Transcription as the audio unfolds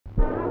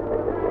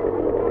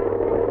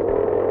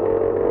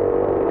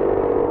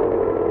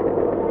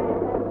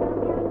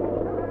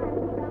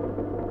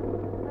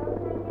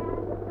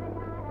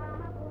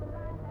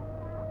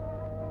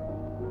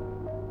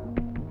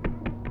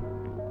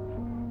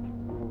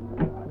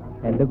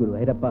എന്റെ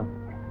ഗുരുവായൂരപ്പ.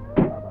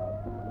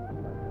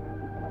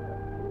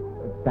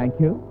 Thank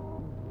you.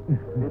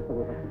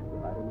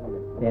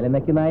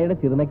 ചിലനക്കി നായയുടെ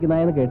ചിറുനക്കി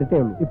നായെന്ന് കേട്ടിട്ടേ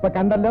ഉള്ളൂ. ഇപ്പൊ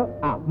കണ്ടല്ലോ.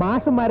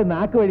 മാഷന്മാര്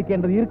നാക്ക്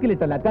കഴിക്കേണ്ടത്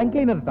ഇറുക്കിലിട്ടല്ല,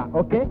 ടങ്കൈനിട്ടാ.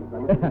 ഓക്കെ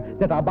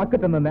ചേട്ടാ,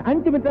 ബക്കറ്റ് നിന്ന്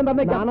 5 മിനിറ്റ്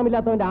തന്നെ.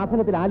 നാണമില്ലാത്തവന്റെ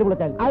ആസനത്തിൽ ആല്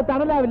കുളച്ചാൽ അത്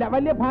തണലാവില്ല,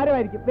 വലിയ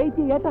ഭാരമായിരിക്കും.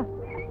 വെയിറ്റ് ചെയ്യേട്ടാ.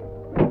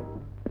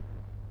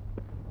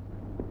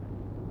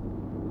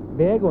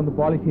 വേഗം ഒന്ന്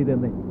പോളിഷ് ചെയ്ത്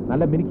തന്നെ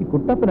നല്ല മിനിക്ക്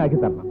കുട്ടപ്പനാക്കി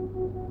തരണം.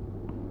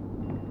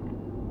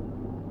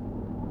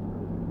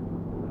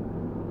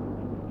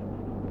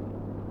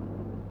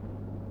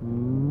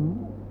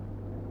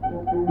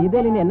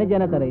 ഇതിൽ ഇനി എന്നെ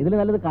ചെയ്യാനാ സാറേ? ഇതിൽ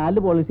നല്ലത് കാലിൽ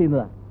പോളിഷ്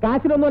ചെയ്യുന്നതാ.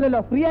 കാശിനൊന്നുമല്ലല്ലോ,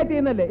 ഫ്രീ ആയിട്ട്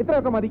ചെയ്യുന്നല്ലേ.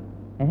 ഇത്രയൊക്കെ മതി.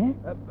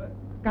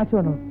 കാശ്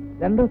വേണോ?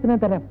 2 ദിവസത്തിനെ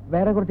തരാം.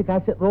 വേറെ കുറച്ച്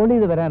കാശ് റോൾ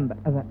ചെയ്ത് വരാനുണ്ട്.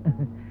 അതാ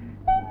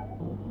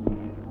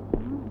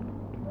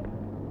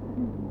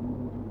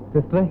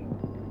സിസ്റ്ററെ,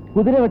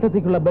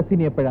 കുതിരവട്ടത്തേക്കുള്ള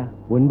ബസ്സിന് എപ്പോഴാ?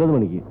 9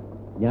 മണിക്ക്.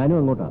 ഞാനും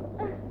അങ്ങോട്ടാ.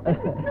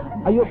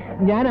 അയ്യോ,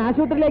 ഞാൻ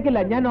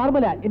ആശുപത്രിയിലേക്കല്ല, ഞാൻ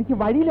നോർമലാ. എനിക്ക്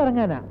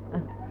വഴിയിലിറങ്ങാനാ.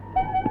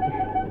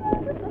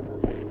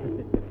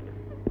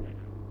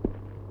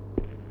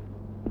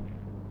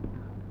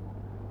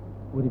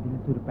 ഒരു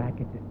വിൽസ് ഒരു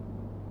പാക്കറ്റ്.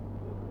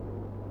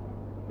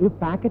 ഒരു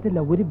പാക്കറ്റ് അല്ല,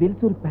 ഒരു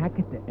വിൽസ് ഒരു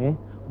പാക്കറ്റ്.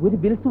 ഒരു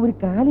വിൽസ് ഒരു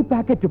കാലി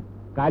പാക്കറ്റും.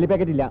 കാലി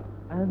പാക്കറ്റ് ഇല്ല.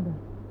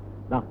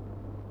 അതെന്താ?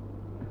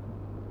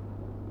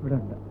 ഇവിടെ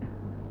ഉണ്ട്.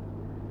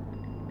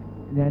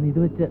 ഞാൻ ഇത്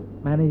വെച്ച്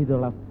മാനേജ്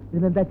ചെയ്തോളാം.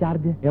 ഇതിനെന്താ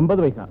ചാർജ്?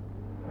 80 പൈസ.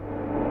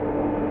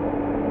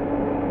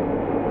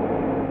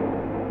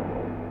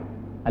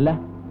 അല്ല,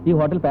 ഈ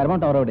ഹോട്ടൽ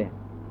പാരമൗണ്ട് ടവർ എവിടെയാ?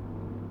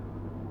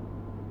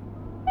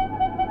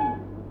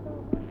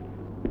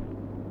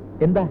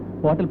 എന്താ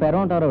ഹോട്ടൽ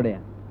പാരമൗണ്ട് ടവർ എവിടെയാ?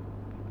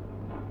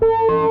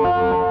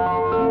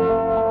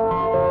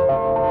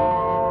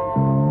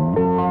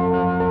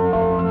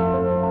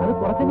 അത്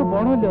കുറച്ചങ്ങ്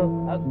പോണമല്ലോ.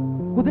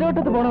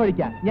 കുതിരവട്ടത്ത് പോണ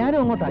വഴിക്കാ. ഞാനും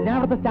അങ്ങോട്ടാ. ഞാൻ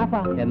അവിടുത്തെ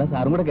സ്റ്റാഫാ. എന്നാ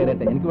സാറും കൂടെ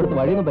കയറട്ടെ. എനിക്ക് ഇവിടുത്തെ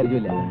വഴിയൊന്നും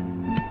പരിചയമില്ല.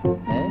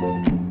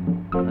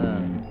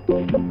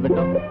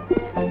 വിട്ടോ.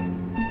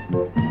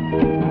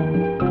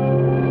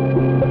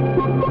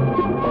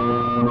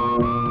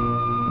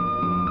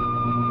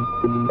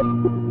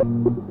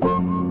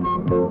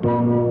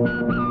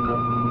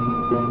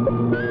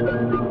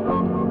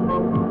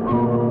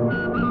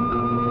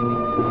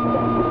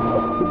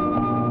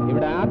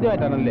 ഇവിടെ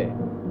ആദ്യമായിട്ടാണല്ലേ?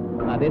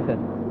 അതെ സർ,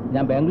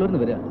 ഞാൻ ബാംഗ്ലൂരിൽ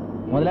നിന്ന് വരിക.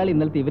 മുതലാളി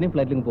ഇന്നലത്തെ ഈവനിങ്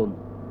ഫ്ലൈറ്റിലേക്ക് പോകുന്നു.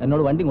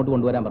 എന്നോട് വണ്ടി ഇങ്ങോട്ട്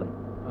കൊണ്ടുവരാൻ പറഞ്ഞു.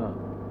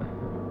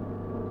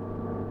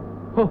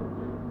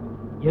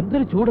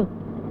 എന്തൊരു ചൂട്!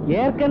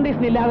 എയർ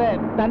കണ്ടീഷൻ ഇല്ലാതെ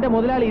തന്റെ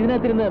മുതലാളി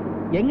ഇതിനകത്തിരുന്ന്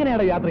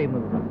എങ്ങനെയാണോ യാത്ര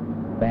ചെയ്യുന്നത്?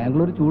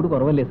 ബാംഗ്ലൂർ ചൂട്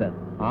കുറവല്ലേ സാർ?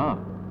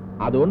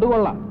 അതുകൊണ്ട്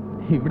കൊള്ളാം.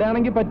 ഇവിടെ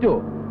ആണെങ്കിൽ പറ്റുമോ?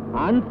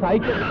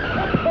 അൺസൈക്കിൾ.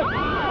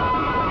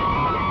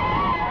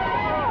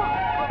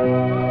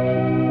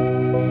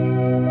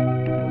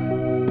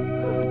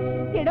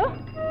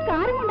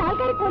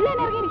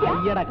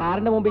 അയ്യടാ,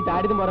 കാറിന്റെ മുമ്പിൽ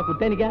ചാടിയതും പോരാ,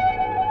 കുറ്റനിക്ക.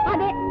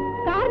 അതെ,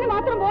 കാറിന്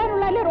മാത്രം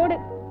പോകാനുള്ളല്ലേ റോഡ്.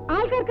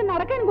 ആൾക്കാർക്ക്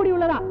നടക്കാൻ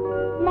കൂടിയുള്ളതാ.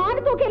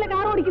 മാനത്തോക്കിയല്ല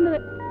കാർ ഓടിക്കുന്നത്,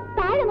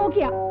 താഴെ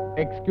നോക്കിയാ.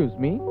 എക്സ്ക്യൂസ്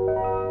മീ,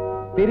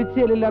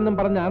 തിരിച്ചില്ലെന്നും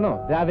പറഞ്ഞാണോ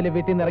രാവിലെ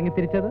വീട്ടിൽ നിന്ന് ഇറങ്ങി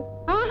തിരിച്ചത്?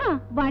 ആഹാ,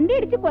 വണ്ടി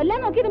ഇടിച്ച് കൊല്ലാൻ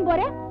നോക്കിയതും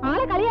പോരെ,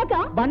 ആളെ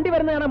കളിയാക്കാം. വണ്ടി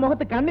വരുന്ന കാണാൻ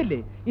മുഖത്ത് കണ്ണില്ലേ?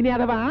 ഇനി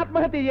അഥവാ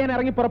ആത്മഹത്യ ചെയ്യാൻ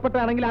ഇറങ്ങി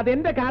പുറപ്പെട്ടാണെങ്കിൽ അത്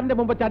എന്റെ കാറിന്റെ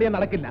മുമ്പ് ചാടിയാൻ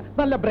നടക്കില്ല.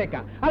 നല്ല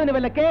ബ്രേക്കാ. അതിന്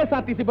വല്ല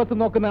KSRTC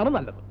ബസ് നോക്കുന്നതാണ്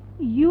നല്ലത്.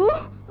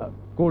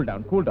 Cool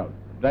down, cool down.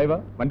 Driver,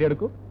 വണ്ടി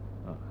എടുക്കൂ.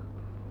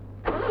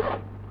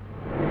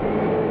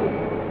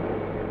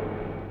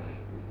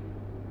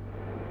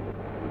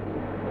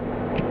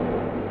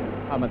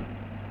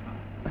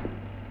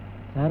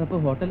 സാർ, അപ്പൊ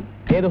ഹോട്ടൽ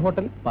ഏത്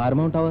ഹോട്ടൽ?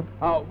 Paramount tower.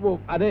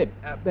 അതെ,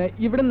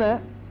 ഇവിടുന്ന്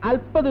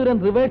അല്പദൂരം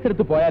റിവേഴ്സ്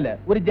എടുത്ത് പോയാല്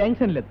ഒരു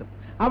ജംഗ്ഷനിലെത്തും.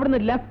 അവിടുന്ന്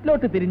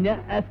ലെഫ്റ്റിലോട്ട് തിരിഞ്ഞ്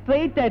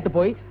സ്ട്രെയിറ്റ് ആയിട്ട്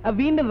പോയി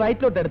വീണ്ടും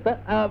റൈറ്റിലോട്ട് എടുത്ത്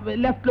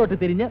ലെഫ്റ്റിലോട്ട്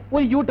തിരിഞ്ഞ്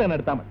ഒരു യു ടേൺ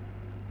എടുത്താൽ മതി.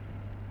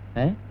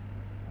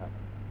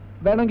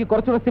 വേണമെങ്കിൽ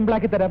കുറച്ചുകൂടെ സിമ്പിൾ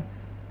ആക്കി തരാം.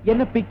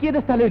 എന്നെ പിക്ക് ചെയ്ത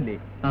സ്ഥലമില്ലേ?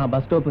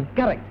 Bus stop.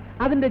 കറക്റ്റ്.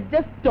 അതിന്റെ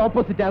ജസ്റ്റ്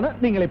ഓപ്പോസിറ്റ് ആണ്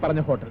നിങ്ങൾ ഈ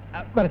പറഞ്ഞ ഹോട്ടൽ.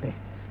 വരട്ടെ.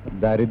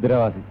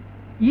 ദരിദ്രവാസി.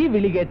 ഈ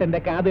വിളി കേട്ട് എന്റെ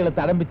കാതുകൾ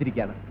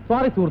തടംപിച്ചിരിക്കുകയാണ്.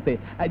 സോറി സുഹൃത്തെ,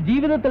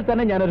 ജീവിതത്തിൽ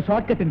തന്നെ ഞാനൊരു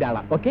ഷോർട്ട് കട്ടിന്റെ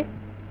ആളാ. ഓക്കെ.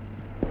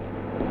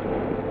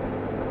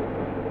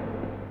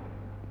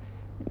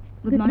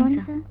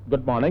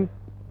 Good morning.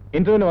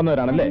 ഇന്റർവ്യൂവിന്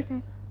വന്നവരാണല്ലേ?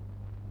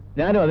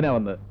 ഞാനും അതിനാ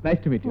വന്നത്.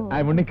 Nice to meet you. I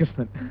M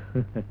Unnikrishnan.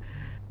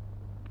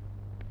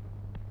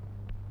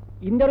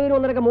 ഇന്റർവ്യൂവിന്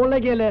വന്നവരൊക്കെ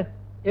മുകളിലേക്കല്ലേ?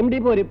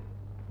 MD പോരും.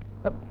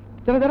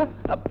 ചേട്ടാ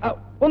ചേട്ടാ,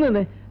 ഒന്ന്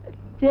നിന്നേ.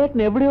 ചേട്ടൻ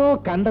എവിടെയോ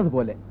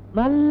കണ്ടതുപോലെ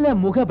നല്ല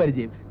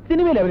മുഖപരിചയം.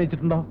 സിനിമയിൽ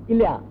അഭിനയിച്ചിട്ടുണ്ടോ?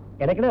 ഇല്ല,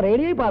 ഇടയ്ക്കിടെ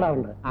റേഡിയോയിൽ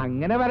പാടാറുണ്ട്.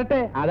 അങ്ങനെ വരട്ടെ.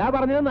 അതാ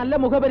പറഞ്ഞത് നല്ല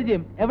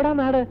മുഖപരിചയം. എവിടാ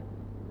നാട്?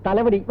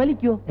 തലവടി.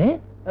 വലിക്കോ?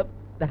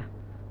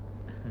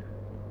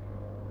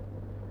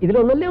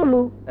 ഇതിലൊന്നല്ലേ ഉള്ളൂ.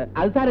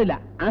 അത് സാരമില്ല,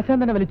 ആശാൻ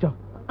തന്നെ വലിച്ചോ.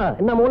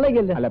 എന്നാ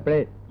മുകളിലേക്കല്ലേ?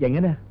 അല്ലപ്പോഴേ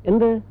എങ്ങനെയാ?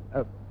 എന്ത്?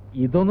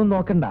 ഇതൊന്നും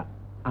നോക്കണ്ട,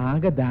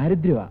 ആകെ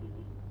ദാരിദ്ര്യമാ.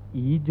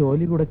 ഈ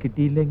ജോലി കൂടെ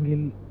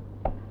കിട്ടിയില്ലെങ്കിൽ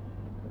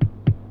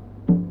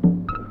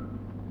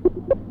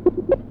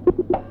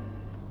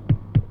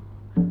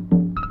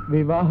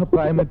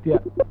വിവാഹപ്രായമെത്തിയ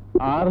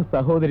 6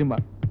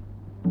 സഹോദരിമാർ,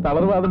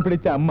 തളർവാദം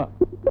പിടിച്ച അമ്മ.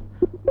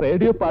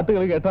 റേഡിയോ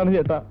പാട്ടുകൾ കേട്ടാണ്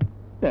ചേട്ടാ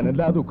ഞാൻ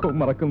എല്ലാ ദുഃഖവും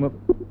മറക്കുന്നത്.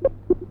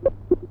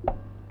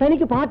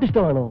 തനിക്ക്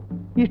പാട്ടിഷ്ടമാണോ?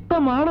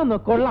 ഇഷ്ടമാണെന്നോ?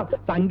 കൊള്ളാം.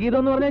 സംഗീതം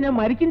എന്ന് പറഞ്ഞാൽ ഞാൻ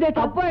മരിക്കും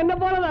ചേട്ടാ. അപ്പൊ എന്നെ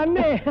പോലെ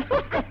തന്നെ.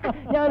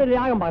 ഞാനൊരു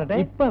രാഗം പാടട്ടെ?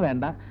 ഇപ്പൊ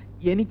വേണ്ട.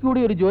 എനിക്കൂടി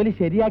ഒരു ജോലി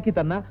ശരിയാക്കി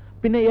തന്ന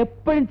പിന്നെ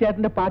എപ്പോഴും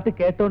ചേട്ടന്റെ പാട്ട്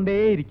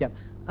കേട്ടോണ്ടേയിരിക്കാം.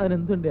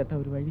 അതിനെന്തുണ്ട് ചേട്ടാ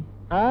ഒരു വഴി?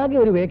 ആകെ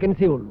ഒരു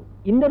വേക്കൻസി ഉള്ളൂ.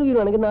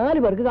 ഇന്റർവ്യൂവാണെങ്കിൽ 4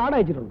 പേർക്ക് കാർഡ്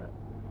അയച്ചിട്ടുണ്ട്.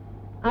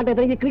 ആട്ടെ,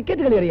 തനിക്ക്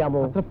ക്രിക്കറ്റ് കളി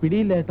അറിയാമോ? അത്ര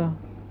പിടിയില്ല ചേട്ടാ.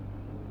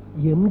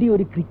 MD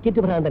ഒരു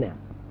ക്രിക്കറ്റ് ഭ്രാന്തനാ.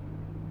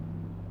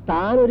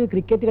 താനൊരു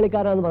ക്രിക്കറ്റ്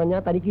കളിക്കാരാന്ന്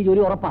പറഞ്ഞാൽ തനിക്ക് ഈ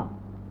ജോലി ഉറപ്പാ.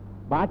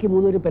 ബാക്കി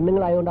 3 പേരും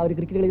പെണ്ണുങ്ങളായതുകൊണ്ട് അവർ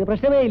ക്രിക്കറ്റ് കളിക്കുന്ന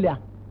പ്രശ്നമേ ഇല്ല.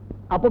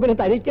 അപ്പൊ പിന്നെ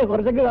തനിക്ക്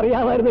കുറച്ചൊക്കെ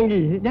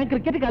അറിയാമായിരുന്നെങ്കിൽ. ഞാൻ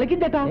ക്രിക്കറ്റ് കളിക്കും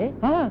ചേട്ടാ.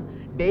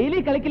 ഡെയിലി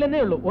കളിക്കില്ലെന്നേ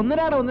ഉള്ളൂ.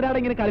 ഒന്നരാടെ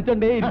ഇങ്ങനെ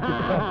കളിച്ചോണ്ടേ.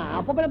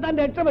 അപ്പൊ പിന്നെ താൻ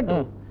രക്ഷപ്പെട്ടു.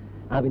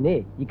 പിന്നെ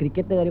ഈ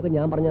ക്രിക്കറ്റിന്റെ കാര്യമൊക്കെ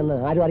ഞാൻ പറഞ്ഞെന്ന്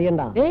ആരും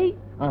അറിയണ്ട.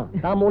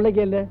 താൻ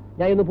മുകളിലേക്കല്ലേ,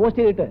 ഞാൻ ഇന്ന്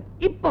പോസ്റ്റ് ചെയ്തിട്ട്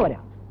ഇപ്പൊ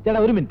വരാം. ചേട്ടാ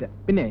ഒരു മിനിറ്റ്.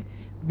 പിന്നെ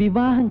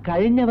വിവാഹം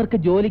കഴിഞ്ഞവർക്ക്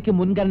ജോലിക്ക്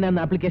മുൻഗണന എന്ന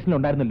ആപ്ലിക്കേഷൻ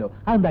ഉണ്ടായിരുന്നല്ലോ,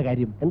 അതെന്താ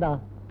കാര്യം? എന്താ,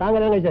 താൻ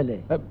കല്യാണം കഴിച്ചല്ലേ?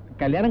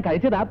 കല്യാണം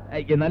കഴിച്ചതാ.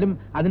 എന്നാലും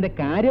അതിന്റെ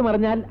കാര്യം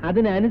അറിഞ്ഞാൽ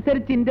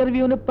അതിനനുസരിച്ച്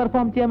ഇന്റർവ്യൂവിന്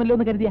പെർഫോം ചെയ്യാമല്ലോ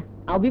എന്ന് കരുതിയ.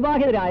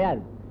 അവിവാഹിതരായാൽ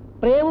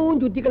പ്രേമവും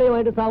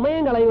ചുറ്റിക്കളയുമായിട്ട്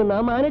സമയം കളയുമെന്ന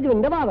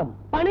മാനേജ്മെന്റിന്റെ വാദം.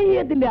 പണി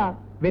ചെയ്യത്തില്ല.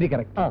 Very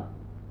correct.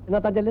 എന്നാ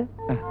തച്ചല്ലേ?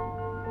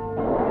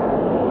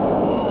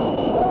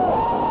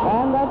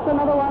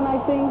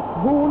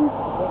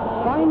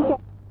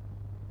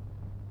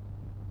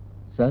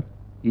 സർ,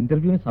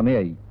 ഇന്റർവ്യൂവിന്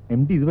സമയമായി.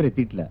 MD ഇതുവരെ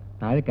എത്തിയിട്ടില്ല.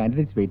 താഴെ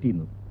കാൻഡിഡേറ്റ്സ് വെയിറ്റ്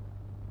ചെയ്യുന്നു.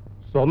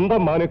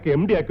 സ്വന്തം മാനൊക്കെ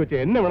MD ആക്കി വെച്ച്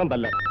എന്നെ വേണം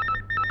തല്ല.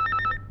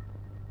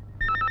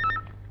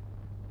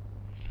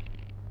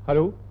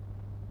 Hello,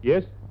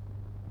 yes.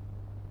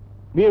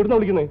 നീ എവിടുന്നാ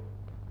വിളിക്കുന്നേ?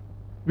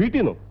 വീട്ടിൽ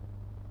നിന്നോ?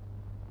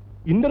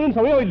 ഇന്റർവ്യൂവിന്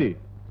സമയമായില്ലേ?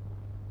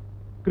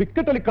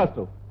 ക്രിക്കറ്റ്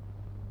ടെലികാസ്റ്റോ?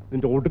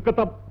 നിന്റെ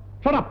ഒടുക്കത്ത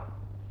ഷടാ.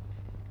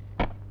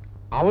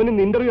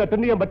 അവനിന്ന് ഇന്റർവ്യൂ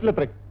അറ്റൻഡ് ചെയ്യാൻ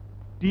പറ്റില്ലത്രേ.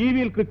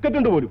 TV-യിൽ ക്രിക്കറ്റ്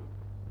ഉണ്ട് പോലും.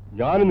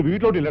 ഞാനിന്ന്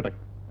വീട്ടിലോട്ടില്ലട്ടെ.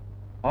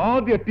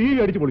 ആദ്യം TV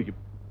അടിച്ചു പൊളിക്കും.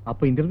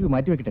 അപ്പൊ ഇന്റർവ്യൂ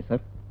മാറ്റി വെക്കട്ടെ സർ?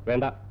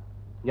 വേണ്ട,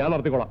 ഞാൻ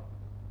നടത്തിക്കോളാം.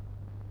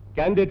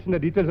 കാൻഡിഡേറ്റ്സിന്റെ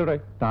ഡീറ്റെയിൽസ് എവിടെ?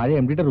 താഴെ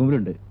MD-യുടെ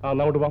റൂമിലുണ്ട്.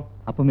 അങ്ങോട്ട് പോവാം.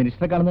 അപ്പൊ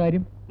മിനിസ്റ്ററെ കാണുന്ന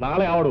കാര്യം?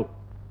 നാളെ ആവടൂ.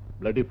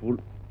 Bloody fool.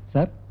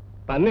 സർ,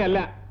 തന്നെയല്ല.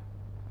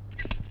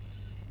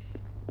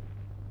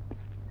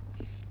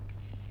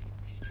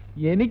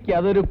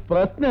 എനിക്കതൊരു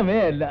പ്രശ്നമേ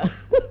അല്ല.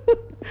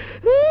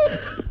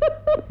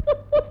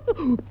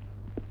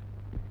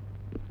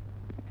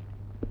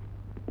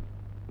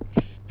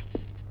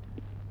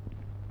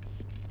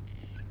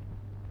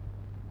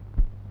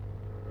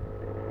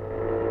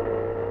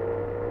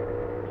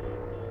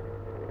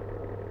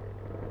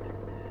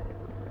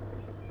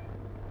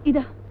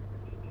 ഇതാ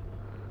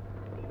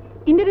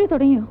ഇന്റർവ്യൂ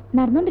തുടങ്ങിയോ?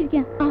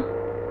 നടന്നോണ്ടിരിക്കാം.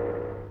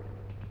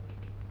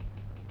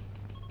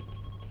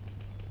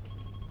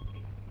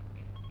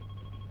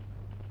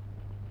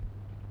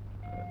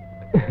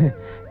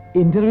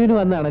 ഇന്റർവ്യൂവിന്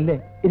വന്നാണല്ലേ?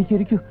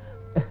 ഇരിക്കൂ.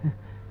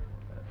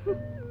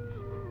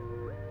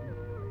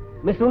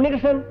 Mister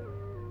Unnikrishnan.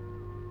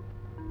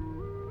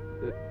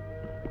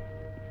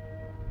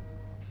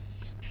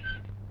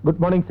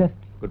 Good morning sir.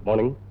 Good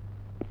morning.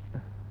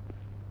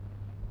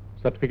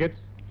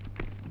 Certificates?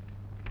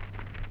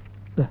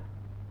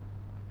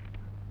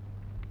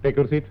 Take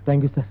your seat.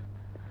 Thank you, sir.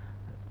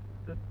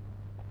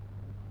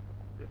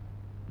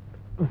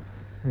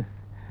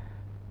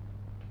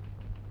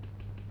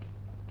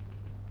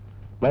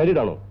 Married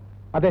ആണോ?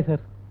 അതെ സർ.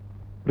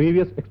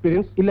 Previous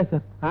experience? ഇല്ല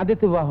സർ,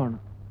 ആദ്യത്തെ വിവാഹമാണ്.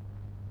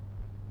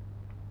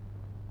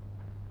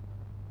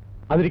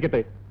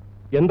 അതിരിക്കട്ടെ,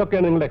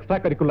 എന്തൊക്കെയാണ് നിങ്ങളുടെ എക്സ്ട്രാ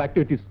കരിക്കുലർ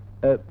ആക്ടിവിറ്റീസ്?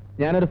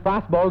 ഞാനൊരു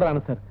ഫാസ്റ്റ്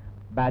ബൗളറാണ് സർ.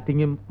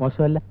 ബാറ്റിംഗും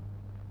മോശമല്ല.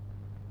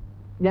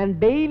 ഞാൻ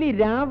ഡെയിലി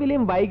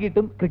രാവിലെയും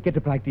വൈകിട്ടും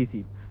ക്രിക്കറ്റ് പ്രാക്ടീസ്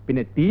ചെയ്യും.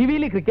 പിന്നെ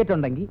TV-യിൽ ക്രിക്കറ്റ്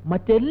ഉണ്ടെങ്കിൽ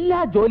മറ്റെല്ലാ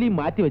ജോലിയും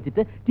മാറ്റി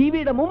വെച്ചിട്ട്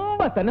TV-യുടെ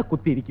മുമ്പ് തന്നെ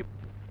കുത്തിയിരിക്കും.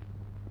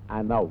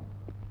 And now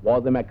was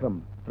the Makram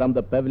from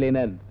the pavilion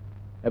end.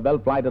 A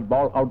well-flighted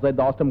ball outside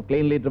the Austin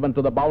cleanly driven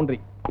to the boundary,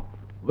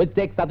 which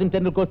takes Sachin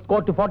Tendulkar's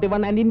score to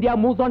 41 and India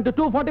moves on to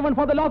 241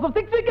 for the loss of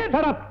 6 wickets.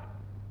 Shut up!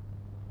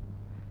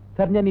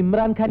 Sir, ഞാൻ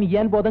Imran Khan,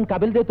 Ian Bodhan,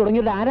 Kapil Dev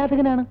തുടങ്ങിയവരുടെ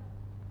ആരാധകനാണ്.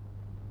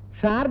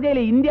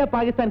 ഷാർജയിലെ India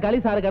Pakistan കളി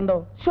sir കണ്ടോ?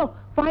 Show,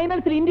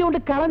 ഫൈനൽസിൽ India കൊണ്ട്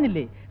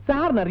കളഞ്ഞില്ലേ?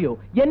 സാറിനറിയോ,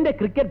 എന്റെ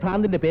cricket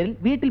ഭ്രാന്തിന്റെ പേരിൽ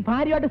വീട്ടിൽ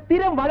ഭാര്യയായിട്ട്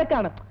സ്ഥിരം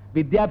വഴക്കാണ്.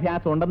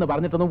 വിദ്യാഭ്യാസം ഉണ്ടെന്ന്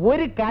പറഞ്ഞിട്ടൊന്നും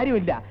ഒരു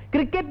കാര്യമില്ല.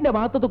 ക്രിക്കറ്റിന്റെ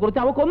മഹത്വത്തെ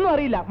കുറിച്ച് അവക്കൊന്നും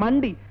അറിയില്ല.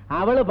 മണ്ടി.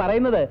 അവള്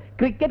പറയുന്നത്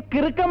ക്രിക്കറ്റ്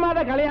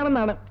കിറുക്കന്മാരുടെ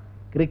കളിയാണെന്നാണ്.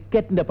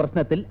 ക്രിക്കറ്റിന്റെ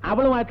പ്രശ്നത്തിൽ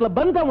അവളുമായിട്ടുള്ള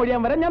ബന്ധം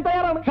ഒഴിയാൻ വരാൻ ഞാൻ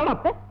തയ്യാറാണ്.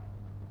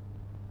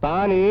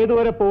 താൻ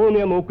ഏതുവരെ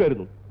പോകുമെന്ന് ഞാൻ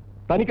നോക്കുമായിരുന്നു.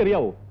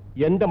 തനിക്കറിയാവോ,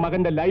 എന്റെ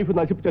മകന്റെ ലൈഫ്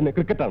നശിപ്പിച്ചെന്നെ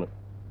ക്രിക്കറ്റാണ്.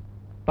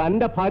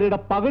 തന്റെ ഭാര്യയുടെ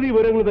പകുതി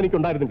വിവരങ്ങൾ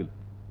തനിക്കുണ്ടായിരുന്നെങ്കിൽ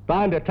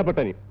താൻ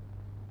രക്ഷപ്പെട്ടനി.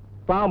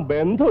 താൻ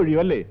ബന്ധം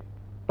ഒഴിയുമല്ലേ?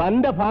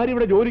 തന്റെ ഭാര്യ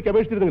ഇവിടെ ജോലിക്ക്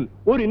അപേക്ഷിച്ചിരുന്നെങ്കിൽ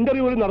ഒരു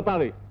ഇന്റർവ്യൂ പോലും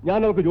നടത്താതെ ഞാൻ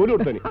നമുക്ക് ജോലി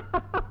കൊടുത്തനി.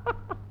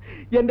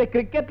 എന്റെ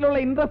ക്രിക്കറ്റിലുള്ള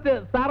ഇൻട്രസ്റ്റ്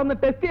സാർ ഒന്ന്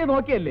ടെസ്റ്റ് ചെയ്ത്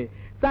നോക്കിയല്ലേ?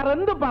 സാർ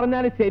എന്ത്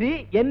പറഞ്ഞാലും ശരി,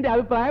 എന്റെ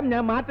അഭിപ്രായം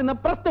ഞാൻ മാറ്റുന്ന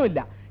പ്രശ്നമില്ല.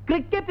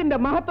 ക്രിക്കറ്റിന്റെ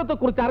മഹത്വത്തെ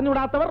കുറിച്ച്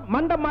അറിഞ്ഞുകൂടാത്തവർ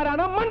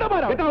മണ്ടന്മാരാണ്.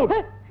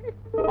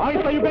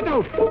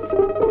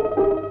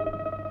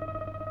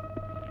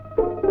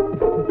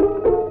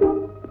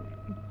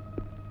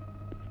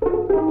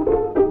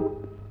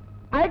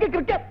 അയക്ക്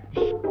ക്രിക്കറ്റ്.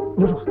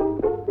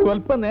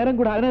 സ്വല്പം നേരം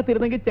കൂടെ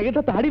അതിനകത്തിരുന്നെങ്കിൽ ചെകിട്ട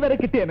താടി വരെ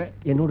കിട്ടിയേനെ.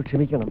 എന്നോട്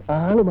ക്ഷമിക്കണം,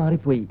 ആള്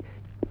മാറിപ്പോയി.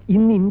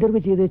 ഇന്ന്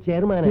ഇന്റർവ്യൂ ചെയ്ത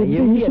ചെയർമാനായി.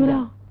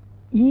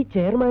 ഈ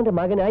ചെയർമാന്റെ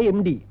മകനായ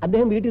MD.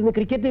 അദ്ദേഹം വീട്ടിൽ നിന്ന്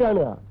ക്രിക്കറ്റ്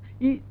കാണുക.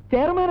 ഈ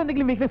ചെയർമാൻ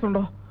എന്തെങ്കിലും വീക്ക്നെസ്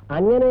ഉണ്ടോ?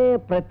 അങ്ങനെ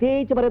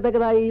പ്രത്യേകിച്ച്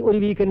പറയത്തക്കതായി ഒരു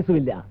വീക്കൻസും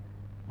ഇല്ല.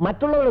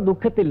 മറ്റുള്ളവരുടെ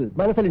ദുഃഖത്തിൽ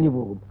മനസ്സലിഞ്ഞു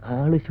പോകും.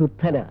 ആള്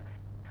ശുദ്ധന.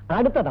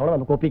 അടുത്ത തവണ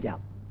നമുക്ക് ഒപ്പിക്കാം.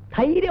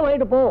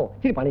 ധൈര്യമായിട്ട് പോ.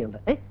 ഇച്ചിരി പണിയുണ്ട്.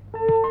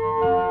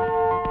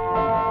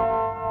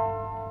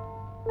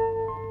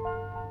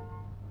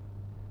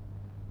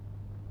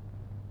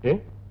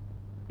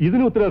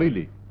 ഇതിന് ഉത്തരം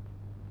അറിയില്ലേ?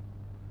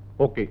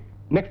 Okay,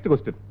 next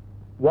question.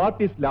 What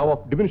is law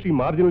of diminishing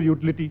marginal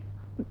utility?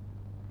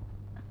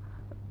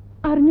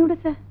 അറിഞ്ഞൂടെ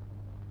സർ.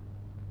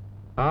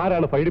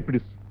 ആരാണ്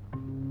ഫൈഡിപ്പിഡിസ്?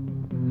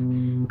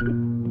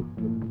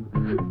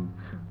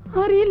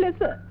 അറിയില്ല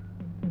സർ.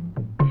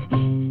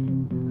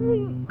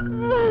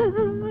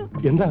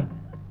 എന്താ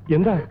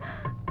എന്താ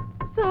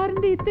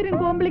സാറിന്റെ ഇത്തരം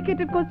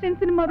കോംപ്ലിക്കേറ്റഡ്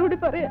ക്വസ്റ്റ്യൻസിന് മറുപടി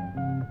പറയാൻ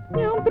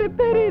ഞാൻ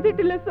പ്രിപ്പയർ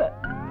ചെയ്തിട്ടില്ല സർ.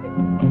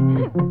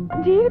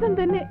 ജീവിതം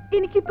തന്നെ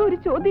എനിക്കിപ്പോ ഒരു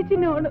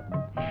ചോദ്യചിഹ്നമാണ്.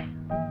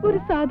 ഒരു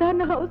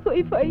സാധാരണ ഹൗസ്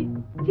വൈഫായി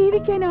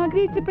ജീവിക്കാൻ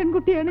ആഗ്രഹിച്ച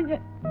പെൺകുട്ടിയാണ്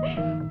ഞാൻ.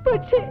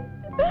 പക്ഷേ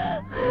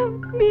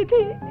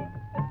വിധി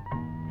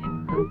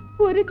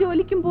ഒരു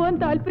ജോലിക്കും പോകാൻ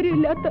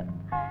താല്പര്യമില്ലാത്ത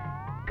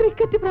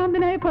ക്രിക്കറ്റ്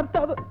ഭ്രാന്തനായ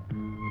ഭർത്താവ്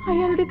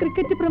അയാളുടെ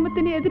ക്രിക്കറ്റ്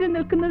ഭ്രമത്തിന് എതിരെ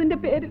നിൽക്കുന്നതിന്റെ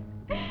പേരിൽ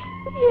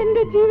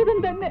എന്റെ ജീവിതം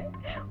തന്നെ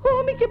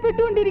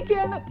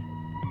ഹോമിക്കപ്പെട്ടുകൊണ്ടിരിക്കുകയാണ്.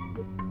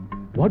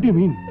 What do you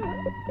mean?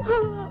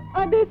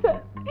 അതെ സർ,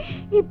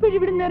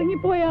 ഇപ്പോഴിവിടുന്ന്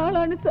ഇറങ്ങിപ്പോയ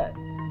ആളാണ് സർ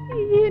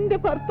എന്റെ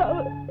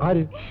ഭർത്താവ്.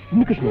 ആര്?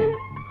 ഉണ്ണികൃഷ്ണൻ?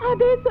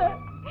 അതെ സർ.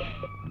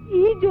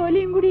 ഈ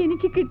ജോലിയും കൂടി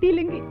എനിക്ക്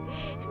കിട്ടിയില്ലെങ്കിൽ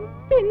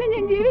പിന്നെ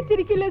ഞാൻ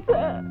ജീവിച്ചിരിക്കില്ല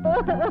സർ.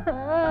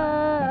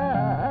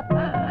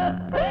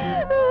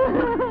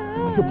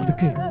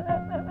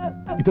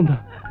 ഇതെന്താ?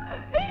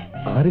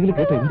 ആരെങ്കിലും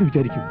കേട്ട എന്ത്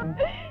വിചാരിക്കും?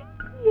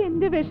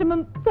 എന്റെ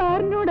വിഷമം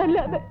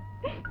സാറിനോടല്ലാതെ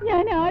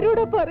ഞാൻ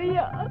ആരോടാ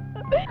പറയാ?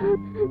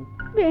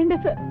 വേണ്ട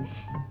സർ,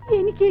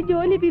 എനിക്ക് ഈ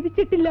ജോലി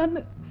വിധിച്ചിട്ടില്ല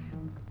എന്ന്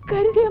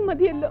കരുതിയാ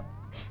മതിയല്ലോ.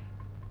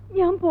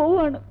 ഞാൻ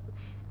പോവാണ്.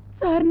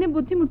 സാറിനെ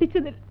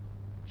ബുദ്ധിമുട്ടിച്ചതിൽ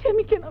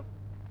ക്ഷമിക്കണം.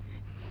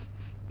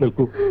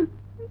 നിൽക്കൂ.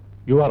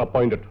 You are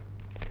appointed.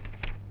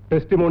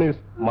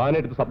 Testimonies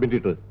മാനെടുത്ത് submit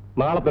ചെയ്തിട്ട്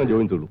നാളെ തന്നെ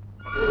ജോയിൻ ചെയ്തു.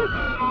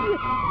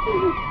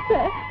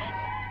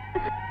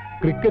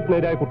 ക്രിക്കറ്റ്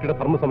നേരായ കുട്ടിയുടെ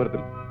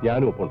ധർമ്മസമരത്തിൽ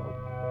ഞാനും ഒപ്പം ഉണ്ടാവും.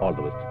 All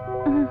the best.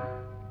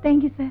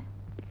 Thank you sir.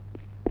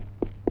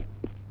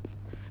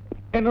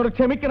 എന്നോട്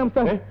ക്ഷമിക്കണം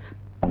സർ.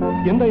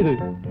 എന്താ ഇത്?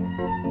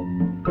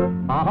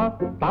 ആഹാ,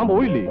 താൻ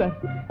പോയില്ലേ?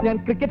 ഞാൻ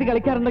ക്രിക്കറ്റ്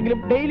കളിക്കാറുണ്ടെങ്കിലും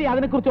ഡെയിലി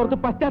അതിനെക്കുറിച്ച് ഓർത്ത്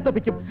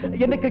പശ്ചാത്തപിക്കും.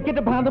 എന്റെ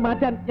ക്രിക്കറ്റ് ഭ്രാന്ത്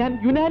മാറ്റാൻ ഞാൻ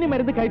യുനാനി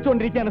മരുന്ന്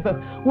കഴിച്ചുകൊണ്ടിരിക്കുകയാണ് സർ.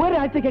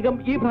 ഒരാഴ്ചക്കകം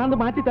ഈ ഭ്രാന്ത്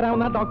മാറ്റി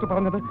തരാമെന്നാണ് ഡോക്ടർ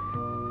പറഞ്ഞത്.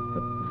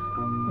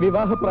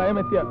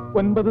 വിവാഹപ്രായമെത്തിയ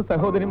 9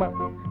 സഹോദരിമാർ,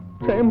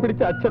 ക്ഷയം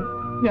പിടിച്ച അച്ഛൻ,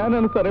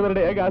 ഞാനാണ് സർ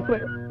ഇവരുടെ ഏക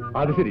ആശ്രയം.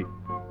 അത് ശരി.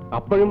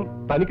 അപ്പോഴും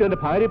തനിക്ക് എന്റെ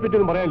ഭാര്യയെ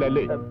പറ്റിയൊന്നും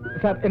പറയാനില്ലല്ലേ?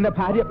 സർ, എന്റെ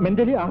ഭാര്യ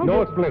മെന്റലി നോ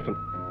എക്സ്പ്ലനേഷൻ.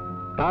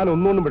 താൻ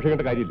ഒന്നുകൊണ്ടും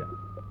വിഷയിക്കേണ്ട കാര്യമില്ല.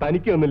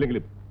 തനിക്ക്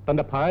തന്നില്ലെങ്കിലും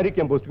തന്റെ ഭാര്യയ്ക്ക്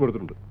ഞാൻ പോസ്റ്റിംഗ്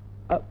കൊടുത്തിട്ടുണ്ട്.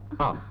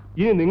 ആ,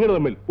 ഇനി നിങ്ങൾ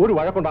തമ്മിൽ ഒരു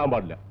വഴക്കുണ്ടാകാൻ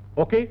പാടില്ല.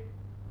 ഓക്കെ?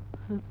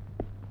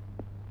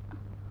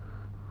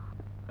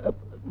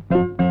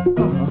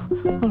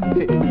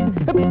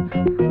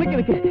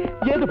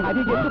 ഏത്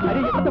ഭാര്യ? എന്ത്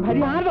ഭാര്യ? എന്റെ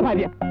ഭാര്യ? ആരുടെ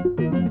ഭാര്യ?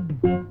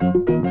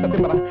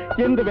 സത്യം പറ,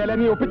 എന്ത് വില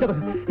നീ ഒപ്പിച്ചത്?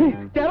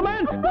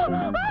 ചെയർമാൻ,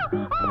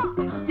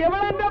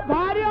 എവളെന്റെ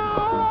ഭാര്യ?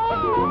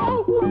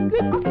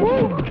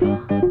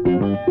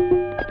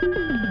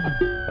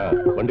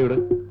 വണ്ടി വിട്.